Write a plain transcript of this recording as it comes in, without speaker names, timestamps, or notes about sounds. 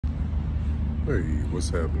Hey,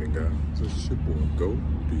 what's happening, guys? This is your boy Go.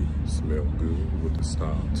 Smell good with the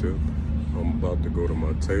style tip. I'm about to go to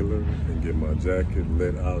my tailor and get my jacket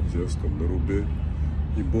let out just a little bit.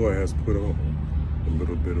 Your boy has put on a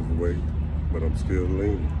little bit of weight, but I'm still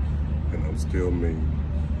lean and I'm still mean.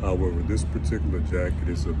 However, this particular jacket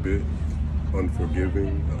is a bit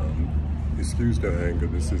unforgiving. Excuse the hanger.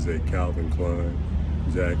 This is a Calvin Klein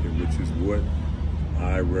jacket, which is what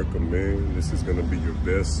I recommend. This is going to be your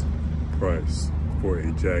best price for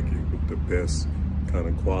a jacket with the best kind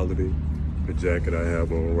of quality. The jacket I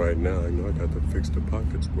have on right now, I got to fix the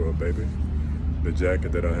pockets well, baby. The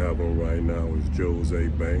jacket that I have on right now is Jose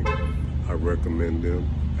Bank. I recommend them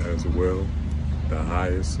as well. The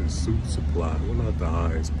highest is Suit Supply. Well, not the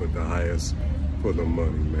highest, but the highest for the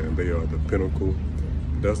money, man. They are the pinnacle.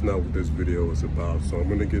 That's not what this video is about. So I'm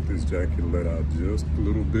gonna get this jacket let out just a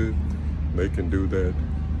little bit. They can do that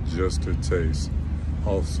just to taste.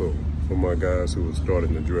 Also, for my guys who are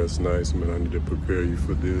starting to dress nice, man, I need to prepare you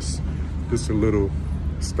for this. Just a little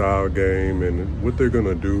style game, and what they're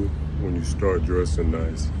gonna do when you start dressing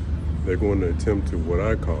nice, they're going to attempt to what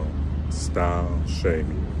I call style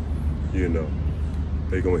shaming.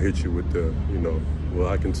 They're gonna hit you with the, well,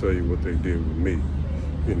 I can tell you what they did with me.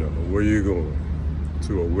 Where you going?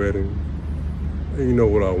 To a wedding? And you know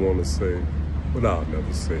what I wanna say, but I'll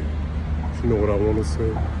never say it. You know what I wanna say?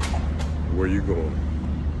 Where you going?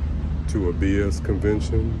 To a BS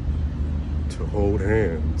convention? To hold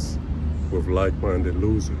hands with like-minded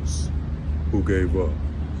losers who gave up?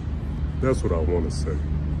 That's what I wanna say.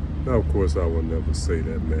 Now, of course, I will never say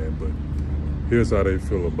that, man, but here's how they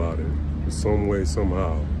feel about it. In some way,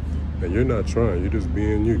 somehow. And you're not trying, you're just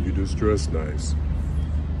being you. You just dress nice.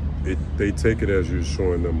 They take it as you're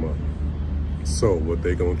showing them up. So what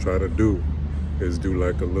they gonna try to do is do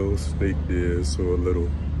like a little sneak diss or a little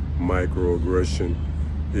microaggression,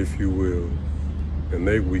 if you will. And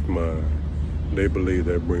they weak mind. They believe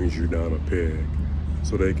that brings you down a peg.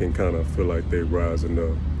 So they can kind of feel like they rising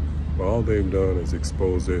up. But all they've done is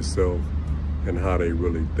expose themselves and how they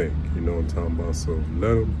really think. You know what I'm talking about? So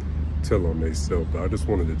let them tell on themselves. I just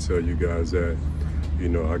wanted to tell you guys that,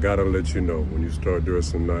 I gotta let you know, when you start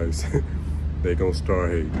dressing nice, they gonna start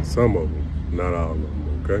hating. Some of them, not all of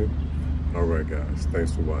them, okay? All right, guys,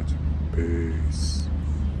 thanks for watching. Peace.